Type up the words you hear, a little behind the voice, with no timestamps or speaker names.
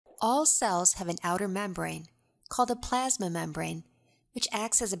All cells have an outer membrane, called a plasma membrane, which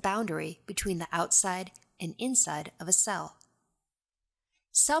acts as a boundary between the outside and inside of a cell.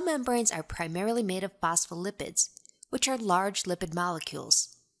 Cell membranes are primarily made of phospholipids, which are large lipid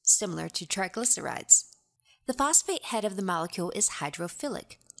molecules, similar to triglycerides. The phosphate head of the molecule is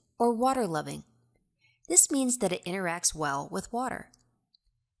hydrophilic, or water-loving. This means that it interacts well with water.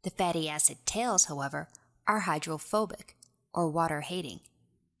 The fatty acid tails, however, are hydrophobic, or water-hating,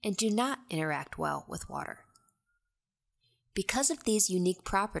 and do not interact well with water. Because of these unique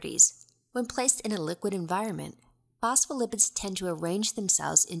properties, when placed in a liquid environment, phospholipids tend to arrange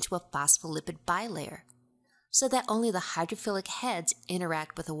themselves into a phospholipid bilayer, so that only the hydrophilic heads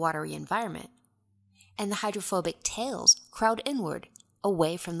interact with a watery environment, and the hydrophobic tails crowd inward,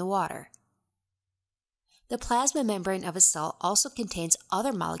 away from the water. The plasma membrane of a cell also contains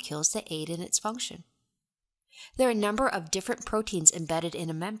other molecules that aid in its function. There are a number of different proteins embedded in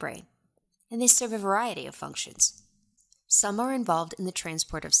a membrane, and they serve a variety of functions. Some are involved in the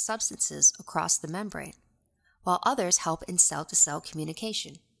transport of substances across the membrane, while others help in cell-to-cell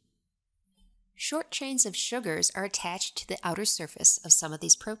communication. Short chains of sugars are attached to the outer surface of some of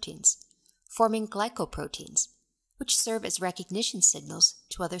these proteins, forming glycoproteins, which serve as recognition signals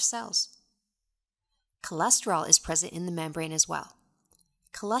to other cells. Cholesterol is present in the membrane as well.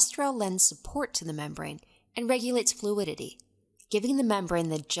 Cholesterol lends support to the membrane and regulates fluidity, giving the membrane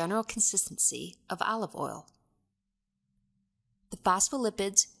the general consistency of olive oil. The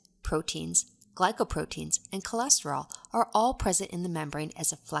phospholipids, proteins, glycoproteins, and cholesterol are all present in the membrane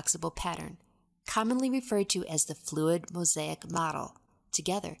as a flexible pattern, commonly referred to as the Fluid Mosaic Model.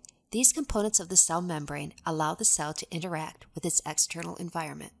 Together, these components of the cell membrane allow the cell to interact with its external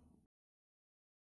environment.